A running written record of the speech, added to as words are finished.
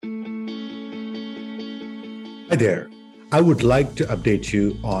Hi there. I would like to update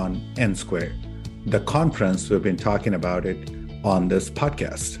you on N Squared, the conference. We've been talking about it on this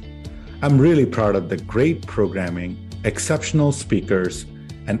podcast. I'm really proud of the great programming, exceptional speakers,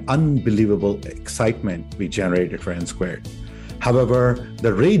 and unbelievable excitement we generated for N Squared. However,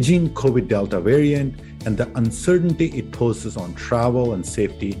 the raging COVID Delta variant and the uncertainty it poses on travel and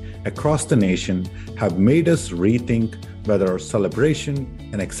safety across the nation have made us rethink whether our celebration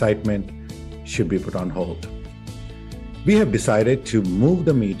and excitement should be put on hold. We have decided to move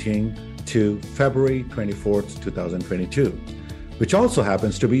the meeting to February 24th, 2022, which also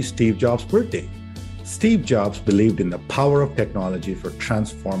happens to be Steve Jobs' birthday. Steve Jobs believed in the power of technology for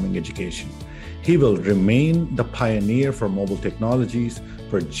transforming education. He will remain the pioneer for mobile technologies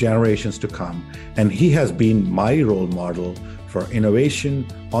for generations to come, and he has been my role model for innovation,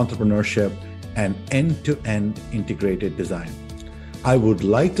 entrepreneurship, and end-to-end integrated design. I would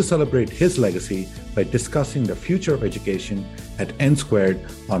like to celebrate his legacy by discussing the future of education at N Squared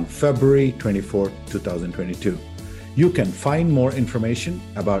on February 24, 2022. You can find more information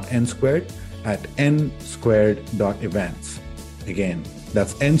about N Squared at nsquared.events. Again,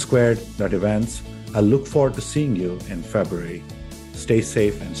 that's nsquared.events. I look forward to seeing you in February. Stay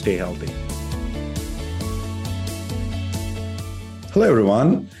safe and stay healthy. Hello,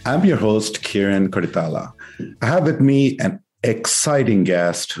 everyone. I'm your host, Kiran Koditala. I have with me an exciting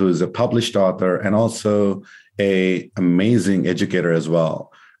guest who is a published author and also an amazing educator as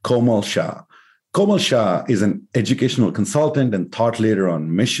well, Komal Shah. Komal Shah is an educational consultant and thought leader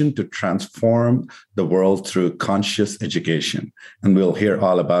on mission to transform the world through conscious education. And we'll hear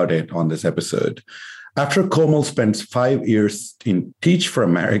all about it on this episode. After Komal spent 5 years in Teach for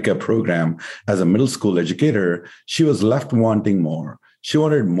America program as a middle school educator, she was left wanting more. She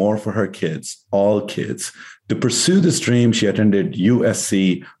wanted more for her kids, all kids. To pursue this dream, she attended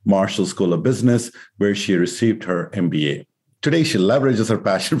USC Marshall School of Business, where she received her MBA. Today, she leverages her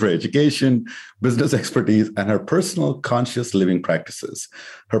passion for education, business expertise, and her personal conscious living practices.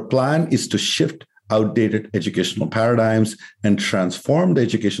 Her plan is to shift outdated educational paradigms and transform the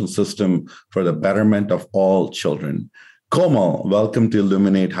education system for the betterment of all children. Komal, welcome to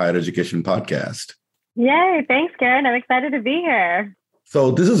Illuminate Higher Education podcast. Yay, thanks, Karen. I'm excited to be here. So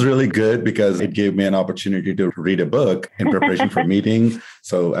this is really good because it gave me an opportunity to read a book in preparation for meeting.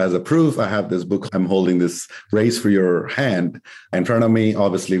 So as a proof, I have this book. I'm holding this Race for Your Hand in front of me.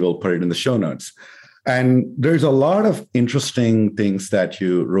 Obviously, we'll put it in the show notes. And there's a lot of interesting things that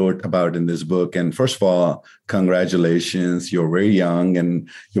you wrote about in this book. And first of all, congratulations. You're very young and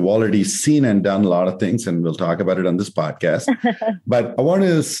you've already seen and done a lot of things. And we'll talk about it on this podcast. But I want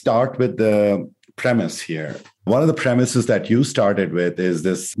to start with the premise here. One of the premises that you started with is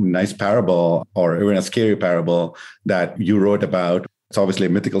this nice parable, or even a scary parable that you wrote about. It's obviously a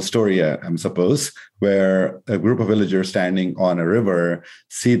mythical story, I suppose, where a group of villagers standing on a river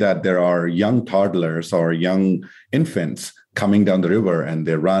see that there are young toddlers or young infants coming down the river, and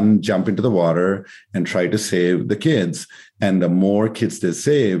they run, jump into the water, and try to save the kids. And the more kids they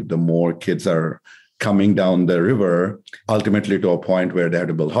save, the more kids are coming down the river, ultimately to a point where they have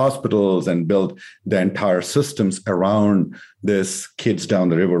to build hospitals and build the entire systems around this kids down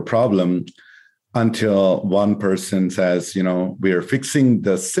the river problem, until one person says, we are fixing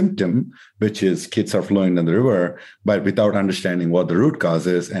the symptom, which is kids are flowing down the river, but without understanding what the root cause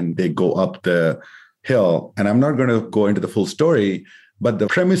is, and they go up the hill. And I'm not going to go into the full story, but the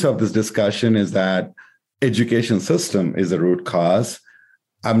premise of this discussion is that education system is the root cause.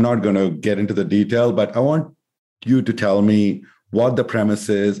 I'm not going to get into the detail, but I want you to tell me what the premise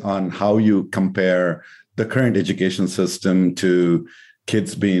is on how you compare the current education system to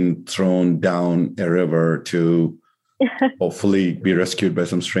kids being thrown down a river to hopefully be rescued by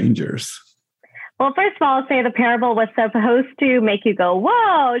some strangers. Well, first of all, I'll say the parable was supposed to make you go,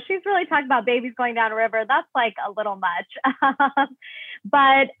 whoa, she's really talking about babies going down a river. That's like a little much.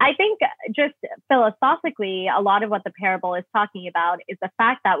 But I think just philosophically, a lot of what the parable is talking about is the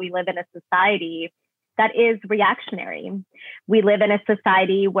fact that we live in a society that is reactionary. We live in a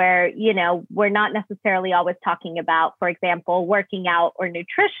society where, we're not necessarily always talking about, for example, working out or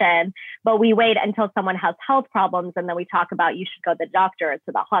nutrition, but we wait until someone has health problems and then we talk about you should go to the doctor or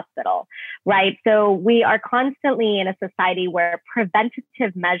to the hospital, right? So we are constantly in a society where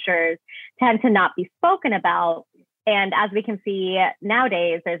preventative measures tend to not be spoken about. And as we can see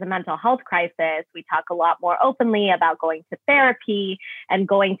nowadays, there's a mental health crisis. We talk a lot more openly about going to therapy and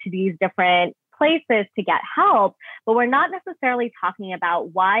going to these different places to get help, but we're not necessarily talking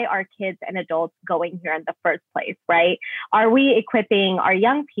about why are kids and adults going here in the first place, right? Are we equipping our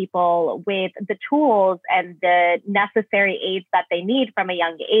young people with the tools and the necessary aids that they need from a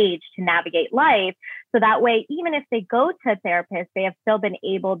young age to navigate life? So that way, even if they go to a therapist, they have still been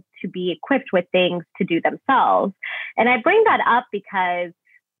able to be equipped with things to do themselves. And I bring that up because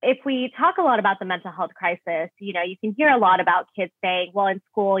if we talk a lot about the mental health crisis, you can hear a lot about kids saying, well, in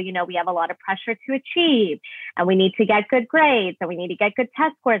school, we have a lot of pressure to achieve and we need to get good grades and we need to get good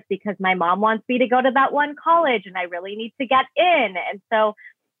test scores because my mom wants me to go to that one college and I really need to get in. And so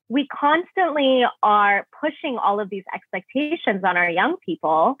we constantly are pushing all of these expectations on our young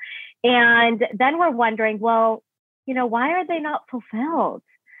people. And then we're wondering, well, why are they not fulfilled?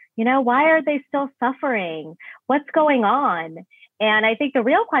 Why are they still suffering? What's going on? And I think the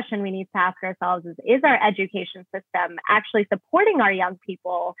real question we need to ask ourselves is our education system actually supporting our young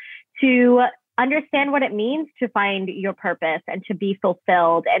people to understand what it means to find your purpose and to be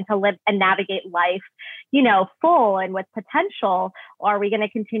fulfilled and to live and navigate life, full and with potential? Or are we going to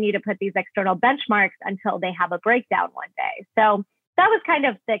continue to put these external benchmarks until they have a breakdown one day? So that was kind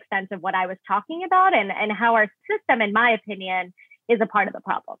of the extent of what I was talking about and how our system, in my opinion, is a part of the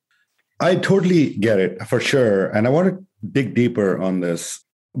problem. I totally get it for sure. And I want to dig deeper on this.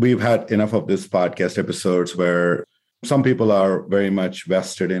 We've had enough of this podcast episodes where some people are very much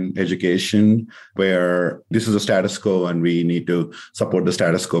vested in education, where this is a status quo and we need to support the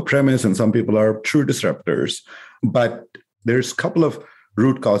status quo premise. And some people are true disruptors. But there's a couple of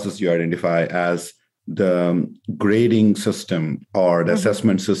root causes you identify as the grading system or the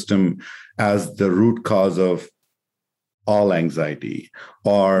assessment system as the root cause of all anxiety,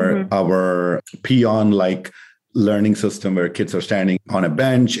 or our peon-like learning system where kids are standing on a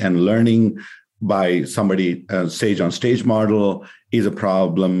bench and learning by somebody, stage on stage model is a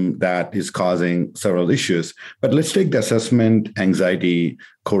problem that is causing several issues. But let's take the assessment anxiety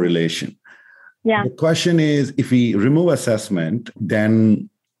correlation. Yeah. The question is, if we remove assessment, then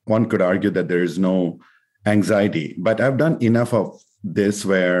one could argue that there is no anxiety. But I've done enough of this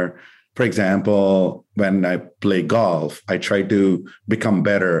where, for example, when I play golf, I try to become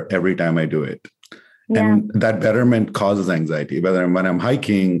better every time I do it. Yeah. And that betterment causes anxiety. Whether when I'm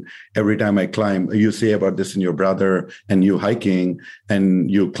hiking, every time I climb, you say about this in your brother and you hiking, and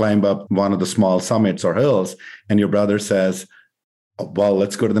you climb up one of the small summits or hills, and your brother says, well,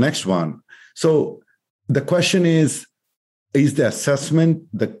 let's go to the next one. So the question is the assessment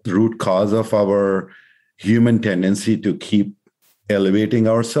the root cause of our human tendency to keep elevating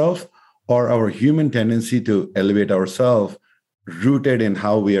ourselves, or our human tendency to elevate ourselves rooted in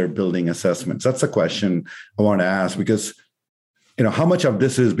how we are building assessments? That's a question I want to ask, because how much of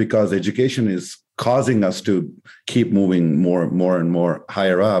this is because education is causing us to keep moving more and more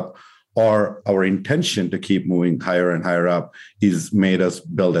higher up, or our intention to keep moving higher and higher up is made us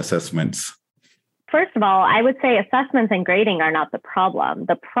build assessments? First of all, I would say assessments and grading are not the problem.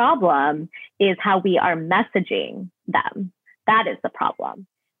 The problem is how we are messaging them. That is the problem.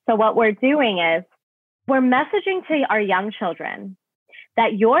 So what we're doing is we're messaging to our young children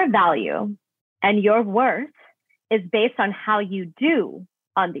that your value and your worth is based on how you do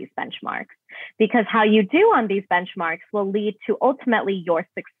on these benchmarks, because how you do on these benchmarks will lead to ultimately your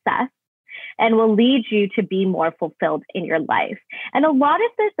success and will lead you to be more fulfilled in your life. And a lot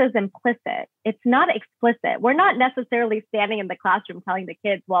of this is implicit. It's not explicit. We're not necessarily standing in the classroom telling the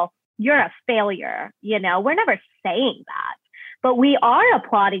kids, well, you're a failure. We're never saying that. But we are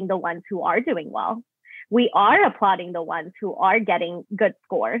applauding the ones who are doing well. We are applauding the ones who are getting good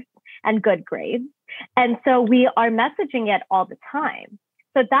scores and good grades. And so we are messaging it all the time.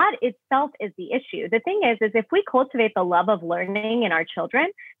 So that itself is the issue. The thing is if we cultivate the love of learning in our children,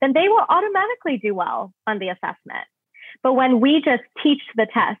 then they will automatically do well on the assessment. But when we just teach the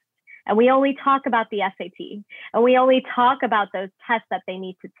test and we only talk about the SAT and we only talk about those tests that they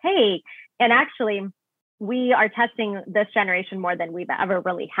need to take, and actually we are testing this generation more than we've ever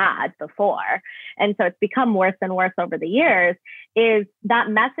really had before. And so it's become worse and worse over the years, is that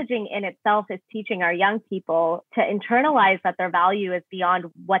messaging in itself is teaching our young people to internalize that their value is beyond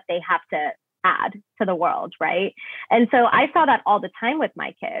what they have to add to the world, right? And so I saw that all the time with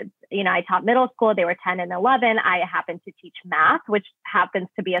my kids. I taught middle school, they were 10 and 11. I happened to teach math, which happens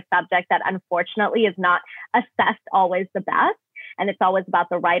to be a subject that unfortunately is not assessed always the best. And it's always about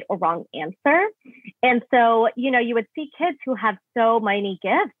the right or wrong answer. And so, you would see kids who have so many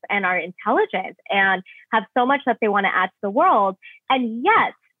gifts and are intelligent and have so much that they want to add to the world. And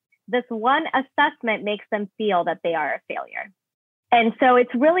yet, this one assessment makes them feel that they are a failure. And so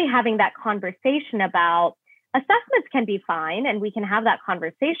it's really having that conversation about, Assessments can be fine and we can have that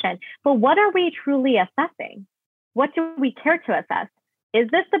conversation, but what are we truly assessing? What do we care to assess? Is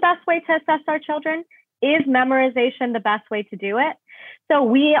this the best way to assess our children? Is memorization the best way to do it? So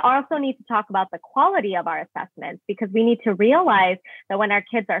we also need to talk about the quality of our assessments, because we need to realize that when our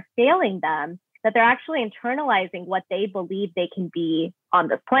kids are failing them, that they're actually internalizing what they believe they can be on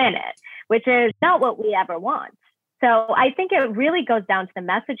this planet, which is not what we ever want. So I think it really goes down to the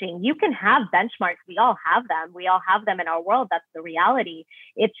messaging. You can have benchmarks. We all have them. We all have them in our world. That's the reality.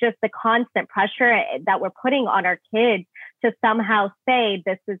 It's just the constant pressure that we're putting on our kids to somehow say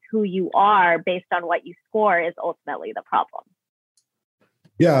this is who you are based on what you score is ultimately the problem.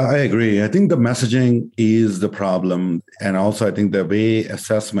 Yeah, I agree. I think the messaging is the problem. And also, I think the way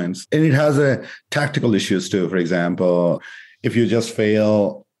assessments, and it has a tactical issues too. For example, if you just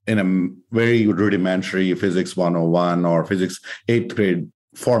fail in a very rudimentary physics 101 or physics 8th grade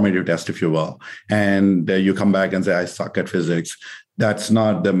formative test, if you will, and you come back and say, I suck at physics, that's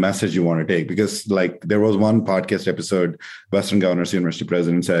not the message you want to take. Because like there was one podcast episode, Western Governors University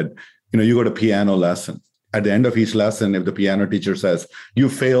president said, you go to piano lesson. At the end of each lesson, if the piano teacher says, you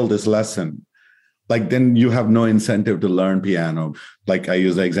failed this lesson, like then you have no incentive to learn piano. Like I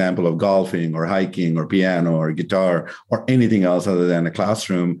use the example of golfing or hiking or piano or guitar or anything else other than a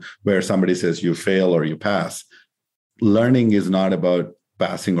classroom where somebody says you fail or you pass. Learning is not about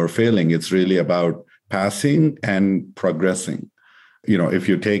passing or failing. It's really about passing and progressing. If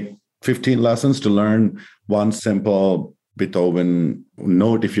you take 15 lessons to learn one simple Beethoven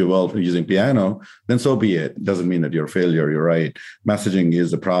note, if you will, using piano, then so be it. Doesn't mean that you're a failure. You're right. Messaging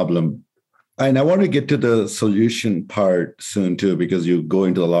is the problem. And I want to get to the solution part soon too, because you go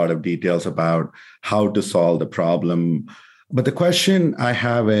into a lot of details about how to solve the problem. But the question I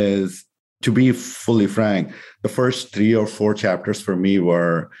have is, to be fully frank, the first 3 or 4 chapters for me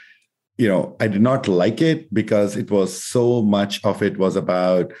were, I did not like it because it was so much of it was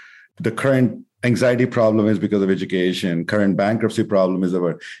about the current anxiety problem is because of education. Current bankruptcy problem is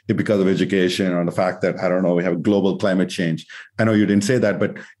because of education, or the fact that, I don't know, we have global climate change. I know you didn't say that,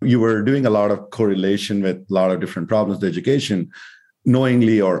 but you were doing a lot of correlation with a lot of different problems to education,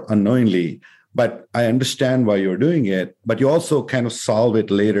 knowingly or unknowingly. But I understand why you're doing it. But you also kind of solve it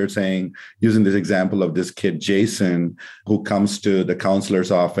later, using this example of this kid, Jason, who comes to the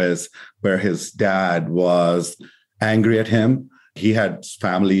counselor's office where his dad was angry at him. He had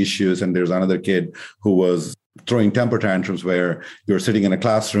family issues, and there's another kid who was throwing temper tantrums where you're sitting in a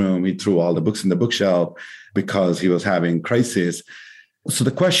classroom, he threw all the books in the bookshelf because he was having crisis. So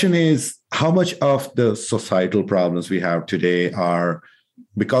the question is, how much of the societal problems we have today are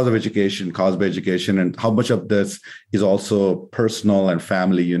because of education, caused by education, and how much of this is also personal and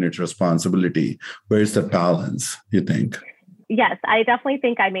family unit responsibility? Where is the balance, you think? Yes, I definitely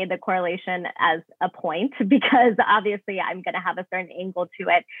think I made the correlation as a point, because obviously I'm going to have a certain angle to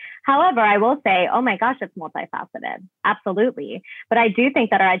it. However, I will say, oh my gosh, it's multifaceted. Absolutely. But I do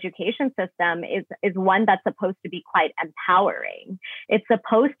think that our education system is one that's supposed to be quite empowering. It's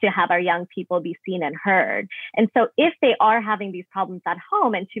supposed to have our young people be seen and heard. And so if they are having these problems at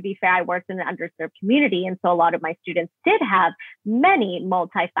home, and to be fair, I worked in an underserved community. And so a lot of my students did have many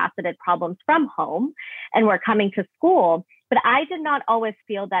multifaceted problems from home and were coming to school. But I did not always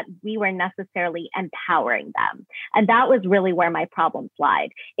feel that we were necessarily empowering them. And that was really where my problems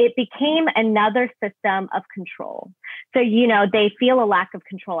lied. It became another system of control. So, they feel a lack of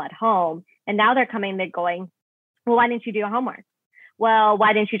control at home. And now they're going, well, why didn't you do your homework? Well,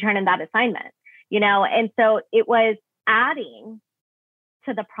 why didn't you turn in that assignment? And so it was adding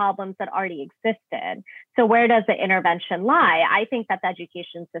to the problems that already existed. So where does the intervention lie? I think that the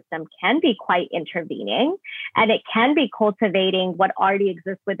education system can be quite intervening, and it can be cultivating what already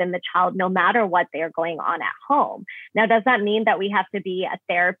exists within the child, no matter what they're going on at home. Now, does that mean that we have to be a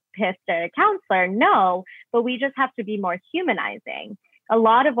therapist or a counselor? No, but we just have to be more humanizing. A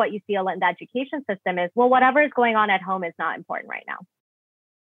lot of what you feel in the education system is, well, whatever is going on at home is not important right now.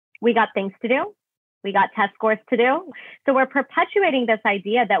 We got things to do. We got test scores to do. So we're perpetuating this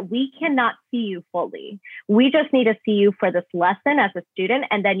idea that we cannot see you fully. We just need to see you for this lesson as a student,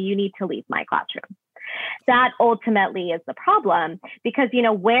 and then you need to leave my classroom. That ultimately is the problem, because,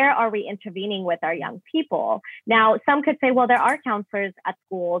 where are we intervening with our young people? Now, some could say, well, there are counselors at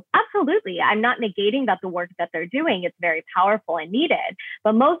schools. Absolutely. I'm not negating that the work that they're doing is very powerful and needed,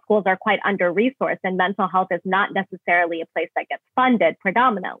 but most schools are quite under-resourced, and mental health is not necessarily a place that gets funded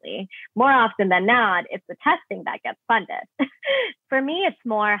predominantly. More often than not, it's the testing that gets funded. For me, it's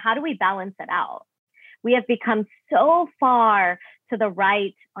more, how do we balance it out? We have become so far to the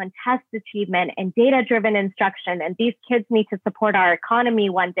right on test achievement and data-driven instruction, and these kids need to support our economy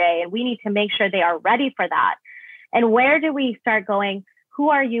one day, and we need to make sure they are ready for that. And where do we start going, who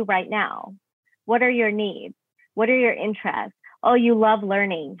are you right now? What are your needs? What are your interests? Oh, you love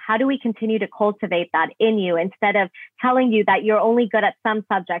learning. How do we continue to cultivate that in you instead of telling you that you're only good at some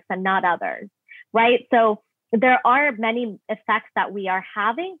subjects and not others, right? So there are many effects that we are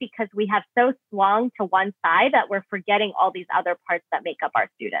having because we have so swung to one side that we're forgetting all these other parts that make up our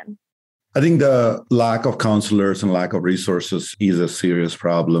students. I think the lack of counselors and lack of resources is a serious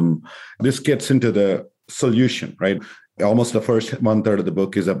problem. This gets into the solution, right? Almost the first 1/3 of the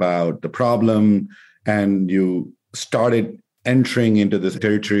book is about the problem, and you started entering into this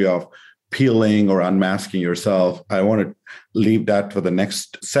territory of peeling or unmasking yourself. I want to leave that for the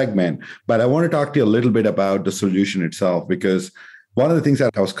next segment, but I want to talk to you a little bit about the solution itself, because one of the things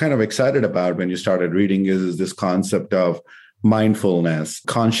that I was kind of excited about when you started reading is this concept of mindfulness,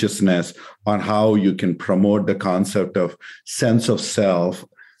 consciousness, on how you can promote the concept of sense of self.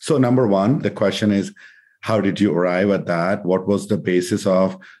 So number one, the question is, how did you arrive at that? What was the basis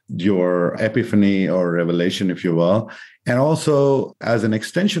of your epiphany or revelation, if you will? And also, as an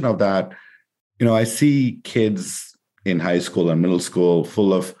extension of that, I see kids in high school and middle school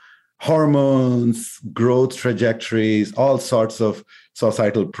full of hormones, growth trajectories, all sorts of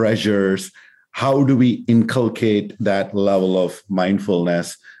societal pressures. How do we inculcate that level of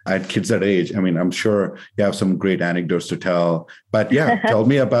mindfulness at kids that age? I mean, I'm sure you have some great anecdotes to tell, but yeah, tell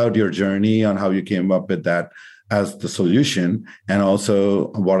me about your journey on how you came up with that as the solution, and also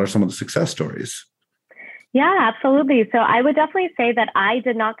what are some of the success stories? Yeah, absolutely. So I would definitely say that I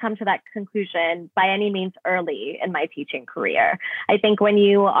did not come to that conclusion by any means early in my teaching career. I think when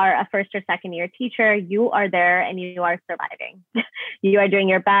you are a first or second year teacher, you are there and you are surviving. You are doing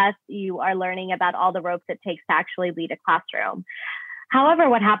your best. You are learning about all the ropes it takes to actually lead a classroom. However,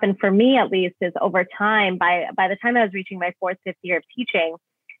 what happened for me, at least, is over time, by the time I was reaching my fourth, fifth year of teaching,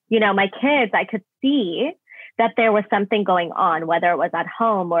 my kids, I could see that there was something going on, whether it was at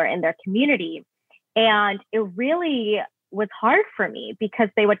home or in their community. And it really was hard for me because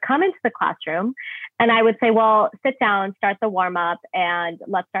they would come into the classroom and I would say, well, sit down, start the warm up, and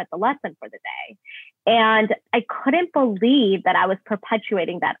let's start the lesson for the day. And I couldn't believe that I was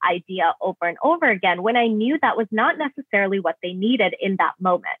perpetuating that idea over and over again when I knew that was not necessarily what they needed in that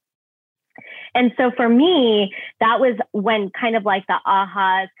moment. And so for me, that was when kind of like the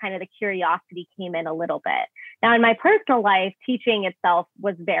ahas, kind of the curiosity came in a little bit. Now, in my personal life, teaching itself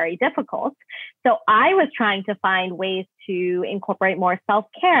was very difficult. So I was trying to find ways to incorporate more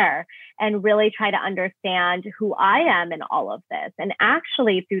self-care and really try to understand who I am in all of this. And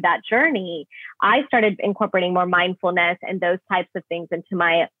actually, through that journey, I started incorporating more mindfulness and those types of things into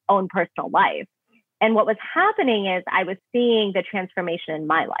my own personal life. And what was happening is I was seeing the transformation in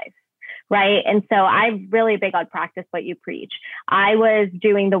my life. Right. And so I'm really big on practice what you preach. I was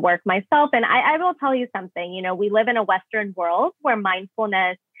doing the work myself. And I will tell you something, we live in a Western world where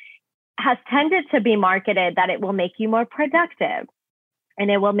mindfulness has tended to be marketed that it will make you more productive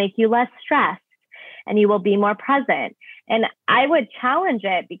and it will make you less stressed and you will be more present. And I would challenge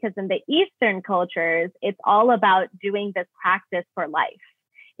it because in the Eastern cultures, it's all about doing this practice for life.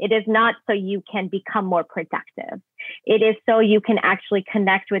 It is not so you can become more productive. It is so you can actually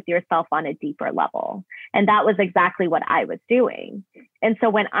connect with yourself on a deeper level. And that was exactly what I was doing. And so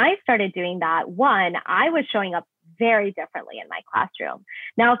when I started doing that, one, I was showing up very differently in my classroom.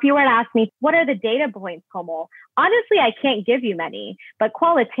 Now, if you were to ask me, what are the data points, Komal? Honestly, I can't give you many, but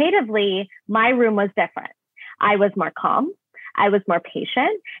qualitatively, my room was different. I was more calm. I was more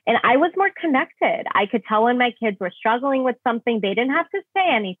patient and I was more connected. I could tell when my kids were struggling with something, they didn't have to say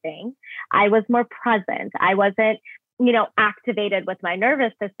anything. I was more present. I wasn't, activated with my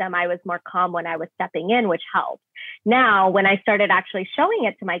nervous system. I was more calm when I was stepping in, which helped. Now, when I started actually showing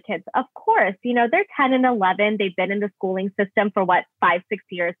it to my kids, of course, they're 10 and 11. They've been in the schooling system for 5, 6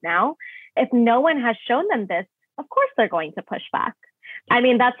 years now. If no one has shown them this, of course, they're going to push back. I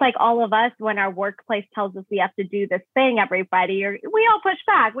mean, that's like all of us when our workplace tells us we have to do this thing, everybody, we all push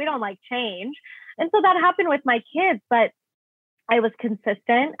back. We don't like change. And so that happened with my kids, but I was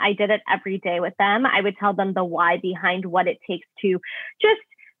consistent. I did it every day with them. I would tell them the why behind what it takes to just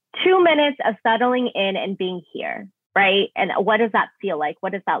 2 minutes of settling in and being here, right? And what does that feel like?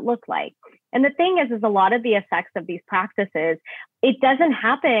 What does that look like? And the thing is a lot of the effects of these practices, it doesn't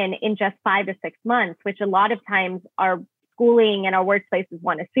happen in just 5 to 6 months, which a lot of times our schooling and our workplaces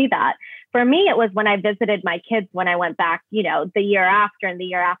want to see that. For me, it was when I visited my kids, when I went back, the year after and the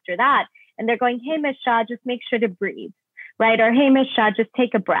year after that, and they're going, hey, Ms. Shah, just make sure to breathe, right? Or, hey, Ms. Shah, just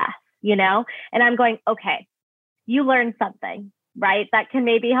take a breath, and I'm going, okay, you learned something, right? That can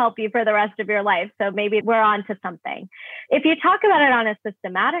maybe help you for the rest of your life. So maybe we're on to something. If you talk about it on a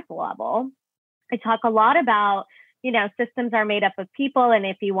systematic level, I talk a lot about systems are made up of people. And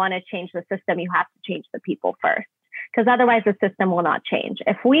if you want to change the system, you have to change the people first, because otherwise the system will not change.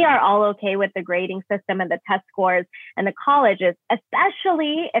 If we are all okay with the grading system and the test scores and the colleges,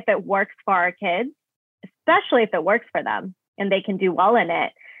 especially if it works for our kids, especially if it works for them and they can do well in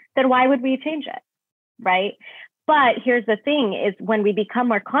it, then why would we change it? Right? But here's the thing is, when we become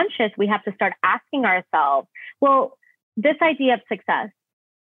more conscious, we have to start asking ourselves, well, this idea of success,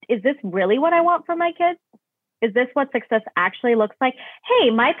 is this really what I want for my kids? Is this what success actually looks like? Hey,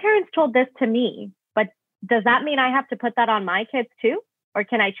 my parents told this to me, but does that mean I have to put that on my kids too? Or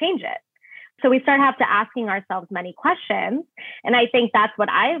can I change it? So we start asking ourselves many questions. And I think that's what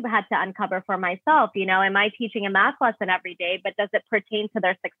I've had to uncover for myself. Am I teaching a math lesson every day, but does it pertain to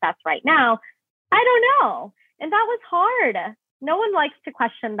their success right now? I don't know. And that was hard. No one likes to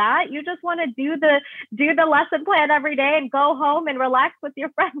question that. You just want to do the lesson plan every day and go home and relax with your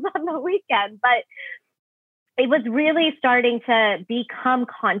friends on the weekend. But it was really starting to become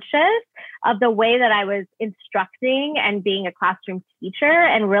conscious of the way that I was instructing and being a classroom teacher,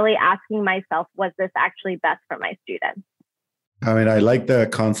 and really asking myself, was this actually best for my students? I mean, I like the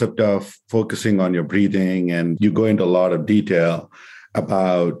concept of focusing on your breathing, and you go into a lot of detail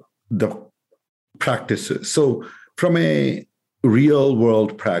about the practices. So from a real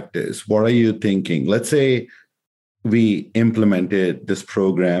world practice, what are you thinking? Let's say we implemented this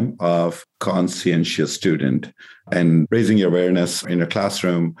program of conscientious student and raising awareness in a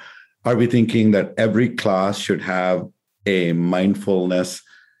classroom. Are we thinking that every class should have a mindfulness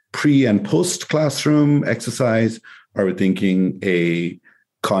pre and post classroom exercise? Are we thinking a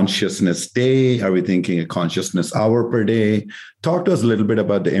consciousness day? Are we thinking a consciousness hour per day? Talk to us a little bit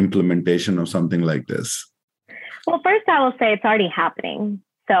about the implementation of something like this. Well, first I will say it's already happening,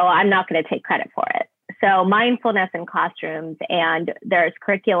 so I'm not going to take credit for it. So mindfulness in classrooms, and there's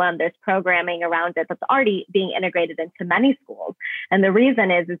curriculum, there's programming around it that's already being integrated into many schools. And the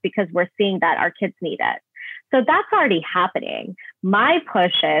reason is because we're seeing that our kids need it. So that's already happening. My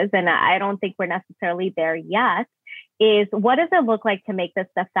push is, and I don't think we're necessarily there yet, is what does it look like to make this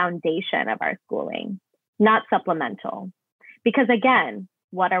the foundation of our schooling, not supplemental? Because again,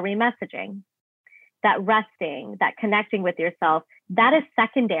 what are we messaging? That resting, that connecting with yourself, that is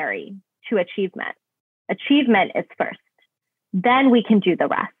secondary to achievement. Achievement is first. Then we can do the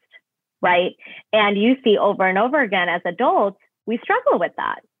rest, right? And you see over and over again as adults, we struggle with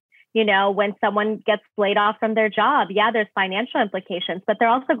that. When someone gets laid off from their job, yeah, there's financial implications, but they're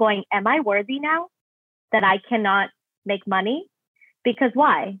also going, am I worthy now that I cannot make money? Because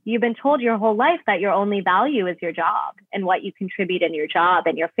why? You've been told your whole life that your only value is your job and what you contribute in your job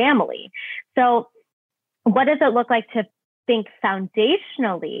and your family. So what does it look like to think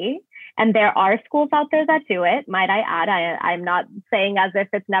foundationally? And there are schools out there that do it, might I add. I'm not saying as if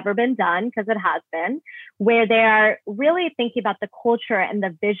it's never been done, because it has been, where they are really thinking about the culture and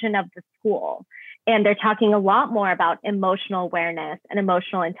the vision of the school. And they're talking a lot more about emotional awareness and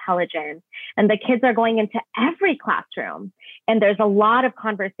emotional intelligence. And the kids are going into every classroom. And there's a lot of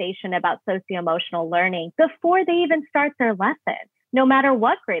conversation about socio-emotional learning before they even start their lesson, no matter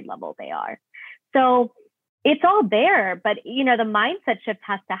what grade level they are. So it's all there, but the mindset shift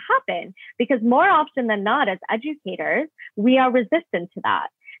has to happen, because more often than not, as educators, we are resistant to that.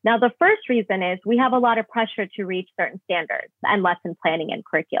 Now, the first reason is we have a lot of pressure to reach certain standards and lesson planning and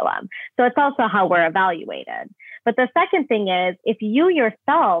curriculum. So it's also how we're evaluated. But the second thing is, if you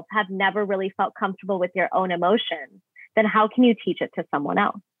yourself have never really felt comfortable with your own emotions, then how can you teach it to someone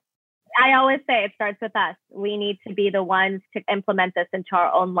else? I always say it starts with us. We need to be the ones to implement this into our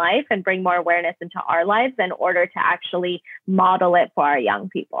own life and bring more awareness into our lives in order to actually model it for our young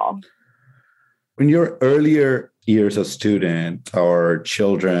people. In your earlier years as student or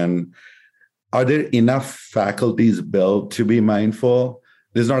children, are there enough faculties built to be mindful?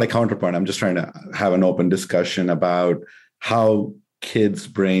 This is not a counterpoint. I'm just trying to have an open discussion about how kids'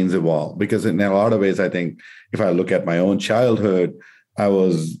 brains evolve. Because in a lot of ways, I think if I look at my own childhood, I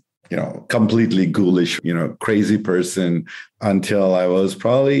was completely ghoulish, crazy person until I was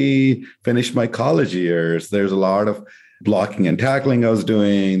probably finished my college years. There's a lot of blocking and tackling I was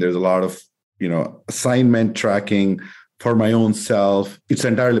doing. There's a lot of, assignment tracking for my own self. It's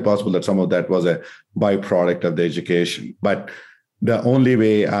entirely possible that some of that was a byproduct of the education. But the only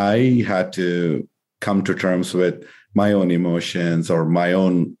way I had to come to terms with my own emotions or my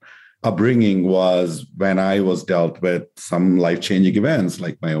own upbringing was when I was dealt with some life-changing events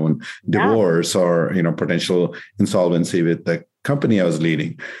like my own divorce or, potential insolvency with the company I was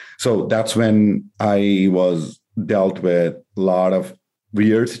leading. So that's when I was dealt with a lot of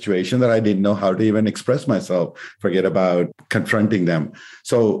weird situations that I didn't know how to even express myself, forget about confronting them.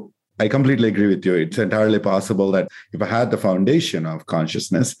 So I completely agree with you. It's entirely possible that if I had the foundation of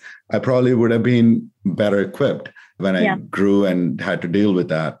consciousness, I probably would have been better equipped when I grew and had to deal with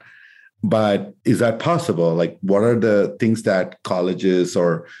that. But is that possible? Like, what are the things that colleges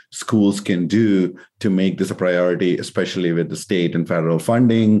or schools can do to make this a priority, especially with the state and federal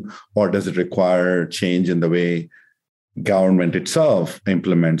funding? Or does it require change in the way government itself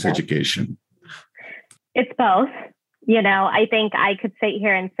implements education? It's both. I think I could sit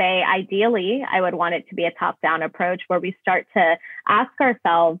here and say, ideally, I would want it to be a top-down approach where we start to ask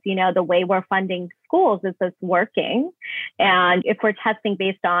ourselves, the way we're funding schools, is this working? And if we're testing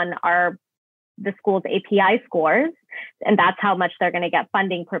based on the school's API scores, and that's how much they're going to get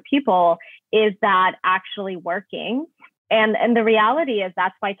funding per pupil, is that actually working? And the reality is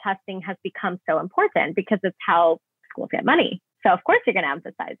that's why testing has become so important, because it's how schools get money. So of course you're going to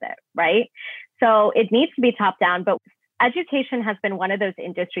emphasize it, right? So it needs to be top down, but education has been one of those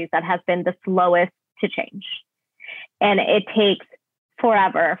industries that has been the slowest to change. And it takes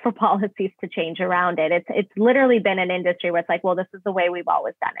forever for policies to change around it. It's literally been an industry where it's like, well, this is the way we've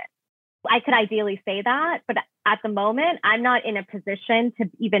always done it. I could ideally say that, but at the moment, I'm not in a position to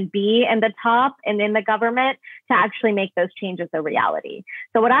even be in the top and in the government to actually make those changes a reality.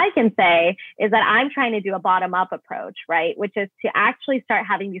 So what I can say is that I'm trying to do a bottom-up approach, right? Which is to actually start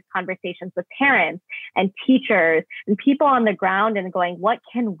having these conversations with parents and teachers and people on the ground and going, what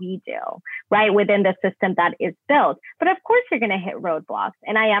can we do, right, within the system that is built? But of course, you're going to hit roadblocks,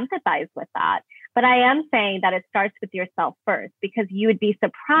 and I empathize with that. But I am saying that it starts with yourself first, because you would be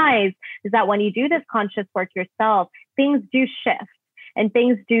surprised is that when you do this conscious work yourself, things do shift and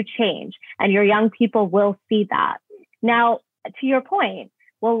things do change, and your young people will see that. Now, to your point,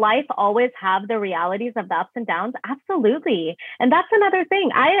 will life always have the realities of the ups and downs? Absolutely. And that's another thing.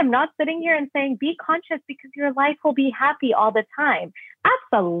 I am not sitting here and saying, be conscious because your life will be happy all the time.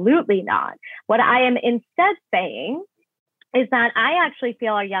 Absolutely not. What I am instead saying is that I actually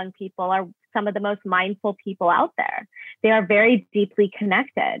feel our young people are some of the most mindful people out there. They are very deeply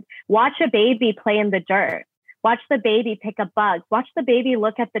connected. Watch a baby play in the dirt. Watch the baby pick up bugs. Watch the baby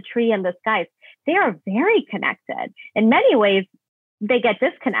look at the tree and the skies. They are very connected. In many ways, they get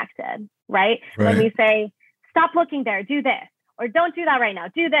disconnected, right? When we say, stop looking there, do this, or don't do that right now,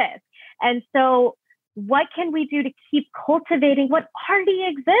 do this. And so what can we do to keep cultivating what already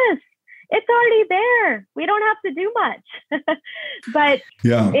exists? It's already there. We don't have to do much, but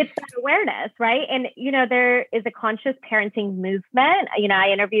it's that awareness, right? And, there is a conscious parenting movement. I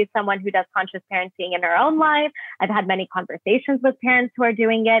interviewed someone who does conscious parenting in her own life. I've had many conversations with parents who are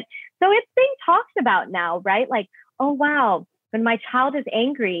doing it. So it's being talked about now, right? Like, oh, wow, when my child is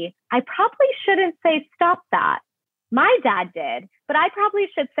angry, I probably shouldn't say, stop that. My dad did, but I probably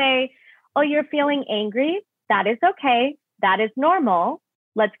should say, oh, you're feeling angry. That is okay. That is normal.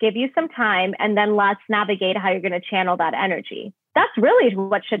 Let's give you some time, and then let's navigate how you're going to channel that energy. That's really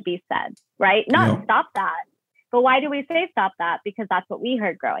what should be said, right? Not stop that. But why do we say stop that? Because that's what we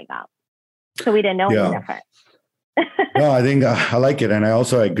heard growing up. So we didn't know any different. No, I think I like it. And I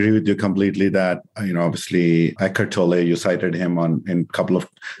also agree with you completely that, obviously Eckhart Tolle, you cited him in a couple of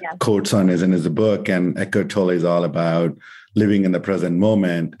quotes in his book. And Eckhart Tolle is all about living in the present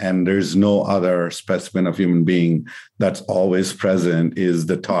moment. And there's no other specimen of human being that's always present is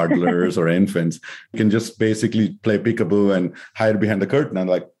the toddlers or infants. You can just basically play peekaboo and hide behind the curtain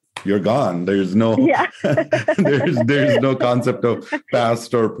and you're gone. There's no there's no concept of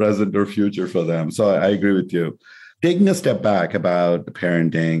past or present or future for them. So I agree with you. Taking a step back about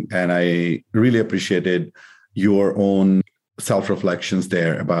parenting, and I really appreciated your own self-reflections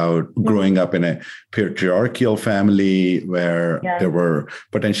there about growing up in a patriarchal family where there were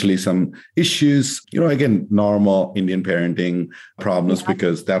potentially some issues, again, normal Indian parenting problems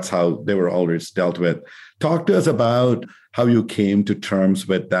because that's how they were always dealt with. Talk to us about how you came to terms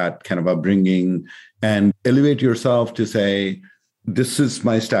with that kind of upbringing and elevate yourself to say, this is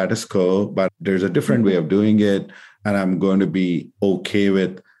my status quo, but there's a different way of doing it. And I'm going to be okay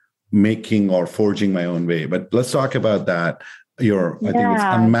with making or forging my own way. But let's talk about that. I think it's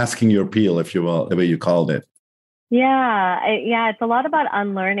unmasking your peel, if you will, the way you called it. It's a lot about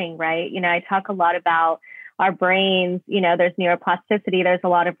unlearning, right? I talk a lot about our brains, there's neuroplasticity, there's a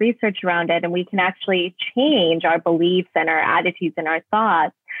lot of research around it, and we can actually change our beliefs and our attitudes and our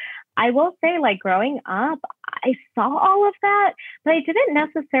thoughts. I will say, growing up, I saw all of that, but I didn't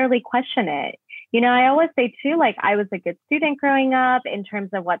necessarily question it. I always say too, I was a good student growing up in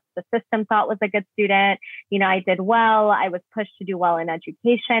terms of what the system thought was a good student. I did well. I was pushed to do well in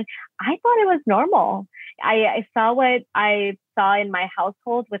education. I thought it was normal. I saw what I saw in my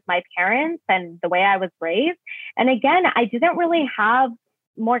household with my parents and the way I was raised. And again, I didn't really have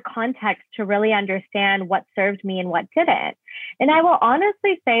more context to really understand what served me and what didn't. And I will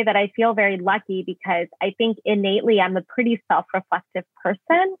honestly say that I feel very lucky because I think innately I'm a pretty self-reflective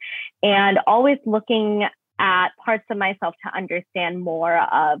person and always looking at parts of myself to understand more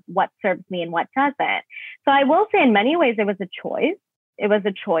of what serves me and what doesn't. So I will say in many ways it was a choice. It was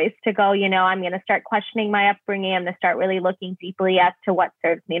a choice to go, I'm going to start questioning my upbringing. I'm going to start really looking deeply as to what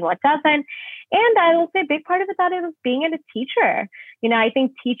serves me and what doesn't. And I will say a big part of it that it was being a teacher. I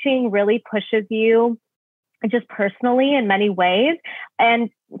think teaching really pushes you just personally in many ways. And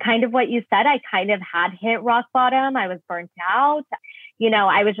kind of what you said, I kind of had hit rock bottom. I was burnt out.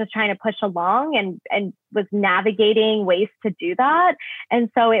 I was just trying to push along and was navigating ways to do that. And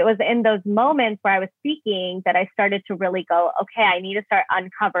so it was in those moments where I was speaking that I started to really go, okay, I need to start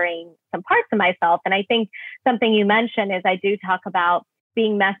uncovering some parts of myself. And I think something you mentioned is I do talk about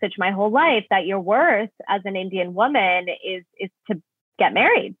being messaged my whole life that your worth as an Indian woman is to get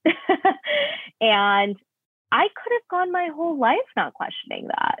married. And I could have gone my whole life not questioning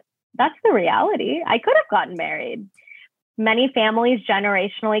that. That's the reality. I could have gotten married. Many families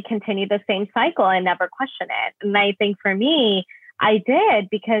generationally continue the same cycle and never question it. And I think for me, I did,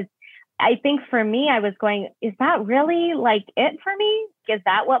 because I think for me, I was going, is that really like it for me? Is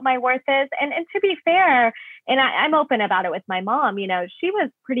that what my worth is? And to be fair, and I'm open about it with my mom, she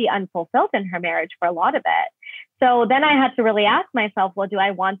was pretty unfulfilled in her marriage for a lot of it. So then I had to really ask myself, well, do I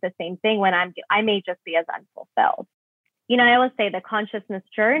want the same thing when I may just be as unfulfilled? I always say the consciousness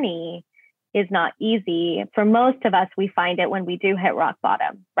journey is not easy. For most of us, we find it when we do hit rock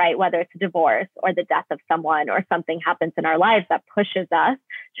bottom, right? Whether it's a divorce or the death of someone or something happens in our lives that pushes us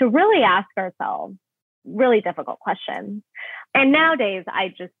to really ask ourselves really difficult questions. And nowadays,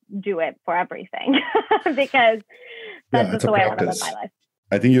 I just do it for everything because that's just the way I want to live my life.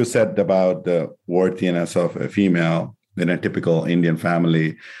 I think you said about the worthiness of a female in a typical Indian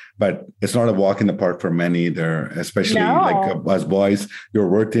family, but it's not a walk in the park for many there, especially like as boys. Your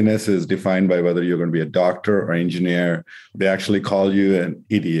worthiness is defined by whether you're going to be a doctor or engineer. They actually call you an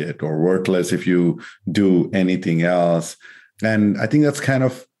idiot or worthless if you do anything else. And I think that's kind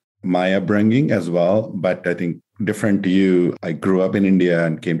of my upbringing as well. But I think different to you, I grew up in India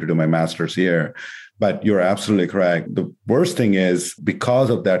and came to do my master's here. But you're absolutely correct. The worst thing is because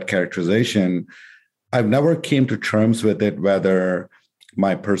of that characterization, I've never came to terms with it, whether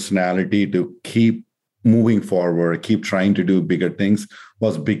my personality to keep moving forward, keep trying to do bigger things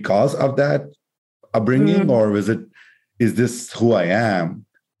was because of that upbringing, or is this who I am?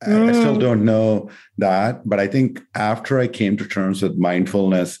 I still don't know that. But I think after I came to terms with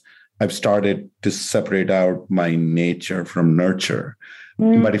mindfulness, I've started to separate out my nature from nurture.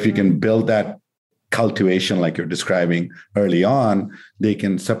 But if you can build that cultivation like you're describing early on, they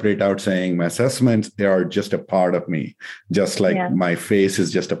can separate out saying my assessments, they are just a part of me, just like my face is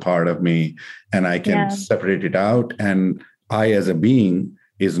just a part of me, and I can separate it out. And I as a being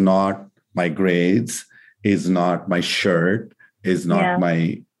is not my grades, is not my shirt, is not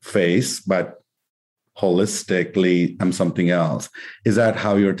my face, but holistically I'm something else. Is that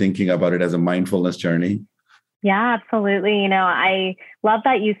how you're thinking about it as a mindfulness journey? Yeah, absolutely. I love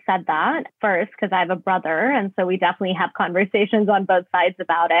that you said that first, because I have a brother. And so we definitely have conversations on both sides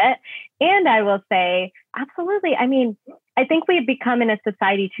about it. And I will say, absolutely. I mean, I think we've become in a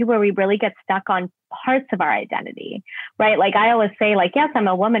society too, where we really get stuck on parts of our identity, right? Like I always say, like, yes, I'm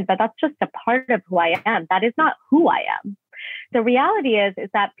a woman, but that's just a part of who I am. That is not who I am. The reality is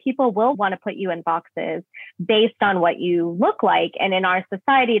that people will want to put you in boxes based on what you look like. And in our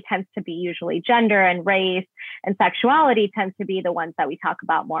society, it tends to be usually gender and race, and sexuality tends to be the ones that we talk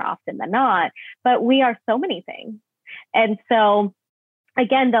about more often than not. But we are so many things. And so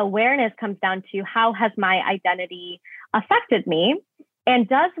again, the awareness comes down to how has my identity affected me? And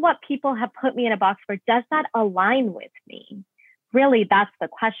does what people have put me in a box for, does that align with me? Really, that's the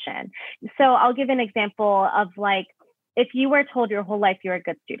question. So I'll give an example of like, if you were told your whole life you're a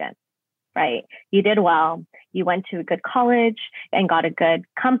good student, right? You did well, you went to a good college and got a good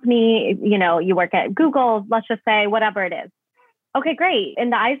company, you work at Google, let's just say, whatever it is. Okay, great. In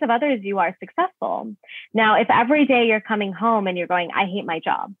the eyes of others, you are successful. Now, if every day you're coming home and you're going, I hate my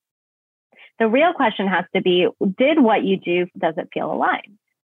job, the real question has to be, did what you do, does it feel aligned,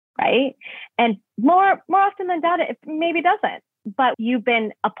 right? And more often than not, it maybe doesn't, but you've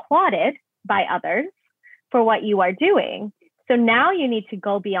been applauded by others for what you are doing. So now you need to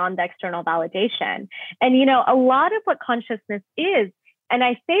go beyond the external validation. And, a lot of what consciousness is, and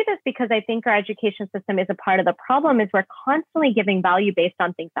I say this because I think our education system is a part of the problem, is we're constantly giving value based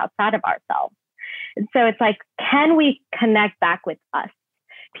on things outside of ourselves. And so it's like, can we connect back with us?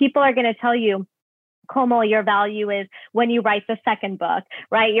 People are going to tell you, Komal, your value is when you write the second book,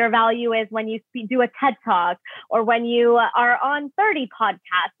 right? Your value is when you do a TED Talk or when you are on 30 podcasts.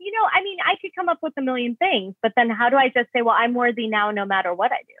 I mean, I could come up with a million things, but then how do I just say, well, I'm worthy now no matter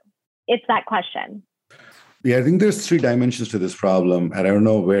what I do? It's that question. Yeah, I think there's 3 dimensions to this problem, and I don't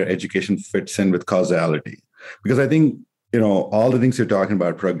know where education fits in with causality. Because I think, all the things you're talking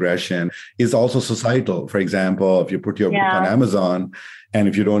about, progression, is also societal. For example, if you put your book on Amazon, and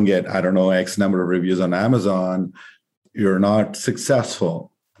if you don't get, I don't know, X number of reviews on Amazon, you're not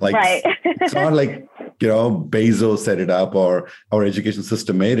successful. Right. It's not like, Bezos set it up or our education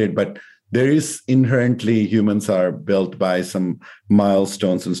system made it, but there is inherently, humans are built by some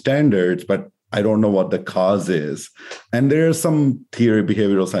milestones and standards, but I don't know what the cause is. And there are some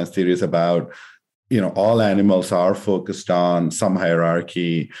behavioral science theories about, all animals are focused on some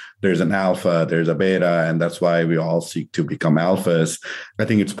hierarchy. There's an alpha, there's a beta, and that's why we all seek to become alphas. I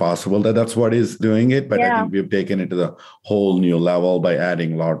think it's possible that that's what is doing it, but I think we've taken it to the whole new level by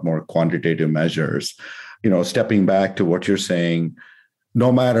adding a lot more quantitative measures. Stepping back to what you're saying,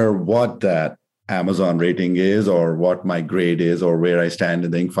 no matter what that Amazon rating is or what my grade is or where I stand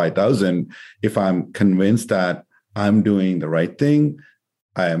in the Inc. 5000, if I'm convinced that I'm doing the right thing,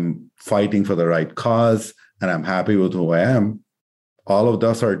 I'm fighting for the right cause, and I'm happy with who I am, all of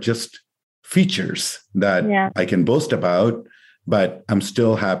those are just features that I can boast about, but I'm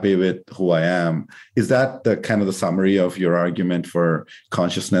still happy with who I am. Is that the kind of the summary of your argument for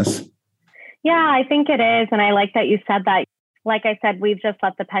consciousness? Yeah, I think it is. And I like that you said that. Like I said, we've just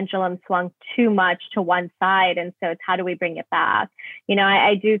let the pendulum swung too much to one side. And so it's how do we bring it back?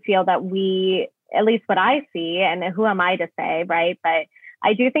 I do feel that we, at least what I see, and who am I to say, right? But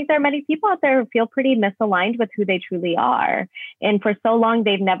I do think there are many people out there who feel pretty misaligned with who they truly are. And for so long,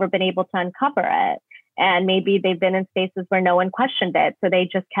 they've never been able to uncover it. And maybe they've been in spaces where no one questioned it. So they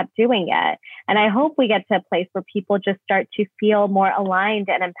just kept doing it. And I hope we get to a place where people just start to feel more aligned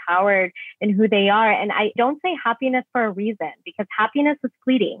and empowered in who they are. And I don't say happiness for a reason, because happiness is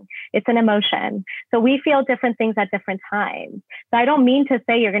fleeting. It's an emotion. So we feel different things at different times. So I don't mean to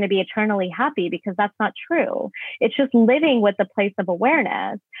say you're going to be eternally happy, because that's not true. It's just living with the place of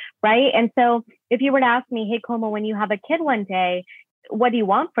awareness, right? And so if you were to ask me, hey, Komal, when you have a kid one day, what do you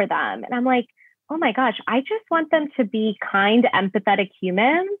want for them? And I'm like, oh my gosh, I just want them to be kind, empathetic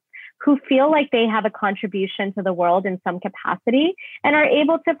humans who feel like they have a contribution to the world in some capacity and are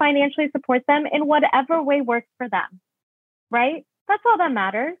able to financially support them in whatever way works for them, right? That's all that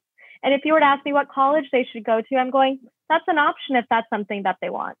matters. And if you were to ask me what college they should go to, I'm going, that's an option if that's something that they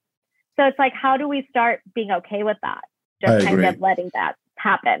want. So it's like, how do we start being okay with that? Just kind of letting that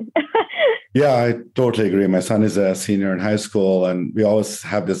happen. Yeah, I totally agree. My son is a senior in high school, and we always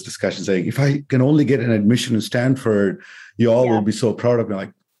have this discussion saying, if I can only get an admission to Stanford, you all will be so proud of me.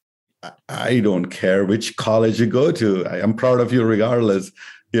 Like, I don't care which college you go to. I'm proud of you regardless.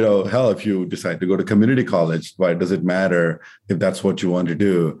 Hell, if you decide to go to community college, why does it matter if that's what you want to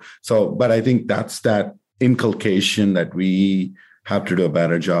do? So, but I think that's that inculcation that we have to do a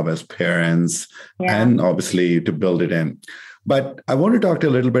better job as parents and obviously to build it in. But I want to talk to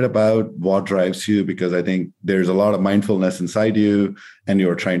you a little bit about what drives you, because I think there's a lot of mindfulness inside you and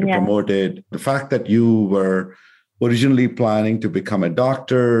you're trying to promote it. The fact that you were originally planning to become a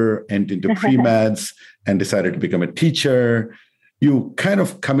doctor and into pre-meds and decided to become a teacher, you kind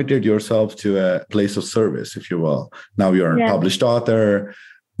of committed yourself to a place of service, if you will. Now you're a published author.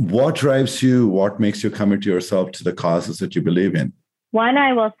 What drives you? What makes you commit yourself to the causes that you believe in? One,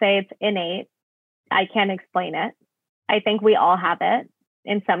 I will say it's innate. I can't explain it. I think we all have it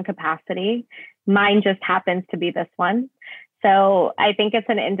in some capacity. Mine just happens to be this one. So I think it's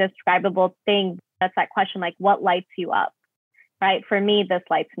an indescribable thing. That's that question, like, what lights you up, right? For me, this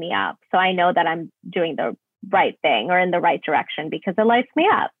lights me up. So I know that I'm doing the right thing or in the right direction because it lights me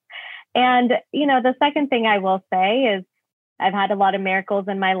up. And, the second thing I will say is I've had a lot of miracles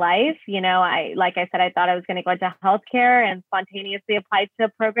in my life. Like I said, I thought I was going to go into healthcare and spontaneously applied to a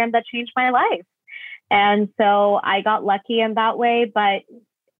program that changed my life. And so I got lucky in that way. But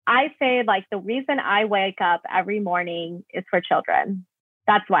I say, like, the reason I wake up every morning is for children.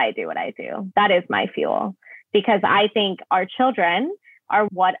 That's why I do what I do. That is my fuel, because I think our children are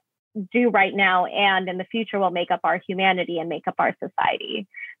what do right now and in the future will make up our humanity and make up our society.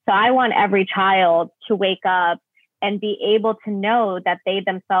 So I want every child to wake up and be able to know that they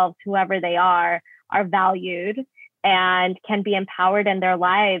themselves, whoever they are valued and can be empowered in their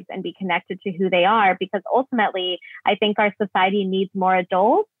lives and be connected to who they are. Because ultimately, I think our society needs more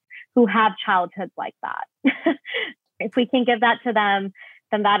adults who have childhoods like that. If we can give that to them,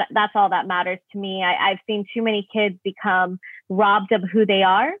 then that's all that matters to me. I've seen too many kids become robbed of who they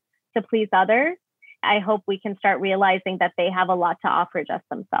are to please others. I hope we can start realizing that they have a lot to offer just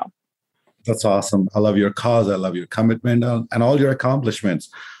themselves. That's awesome. I love your cause. I love your commitment and all your accomplishments.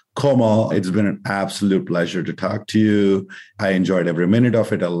 Komal, it's been an absolute pleasure to talk to you. I enjoyed every minute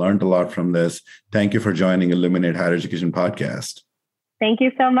of it. I learned a lot from this. Thank you for joining Illuminate Higher Education podcast. Thank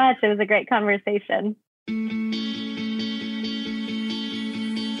you so much. It was a great conversation.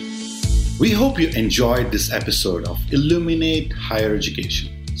 We hope you enjoyed this episode of Illuminate Higher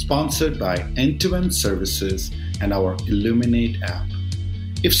Education, sponsored by End-to-End Services and our Illuminate app.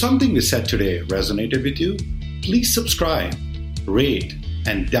 If something we said today resonated with you, please subscribe, rate,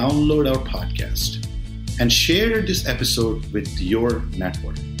 and download our podcast. And share this episode with your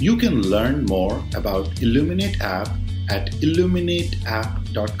network. You can learn more about Illuminate app at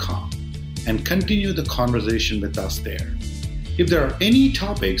illuminateapp.com and continue the conversation with us there. If there are any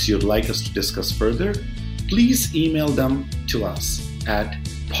topics you'd like us to discuss further, please email them to us at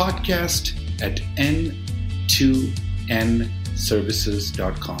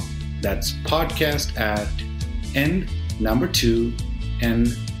podcast@n2nservices.com. That's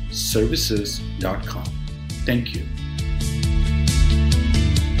podcast@n2nservices.com. Thank you.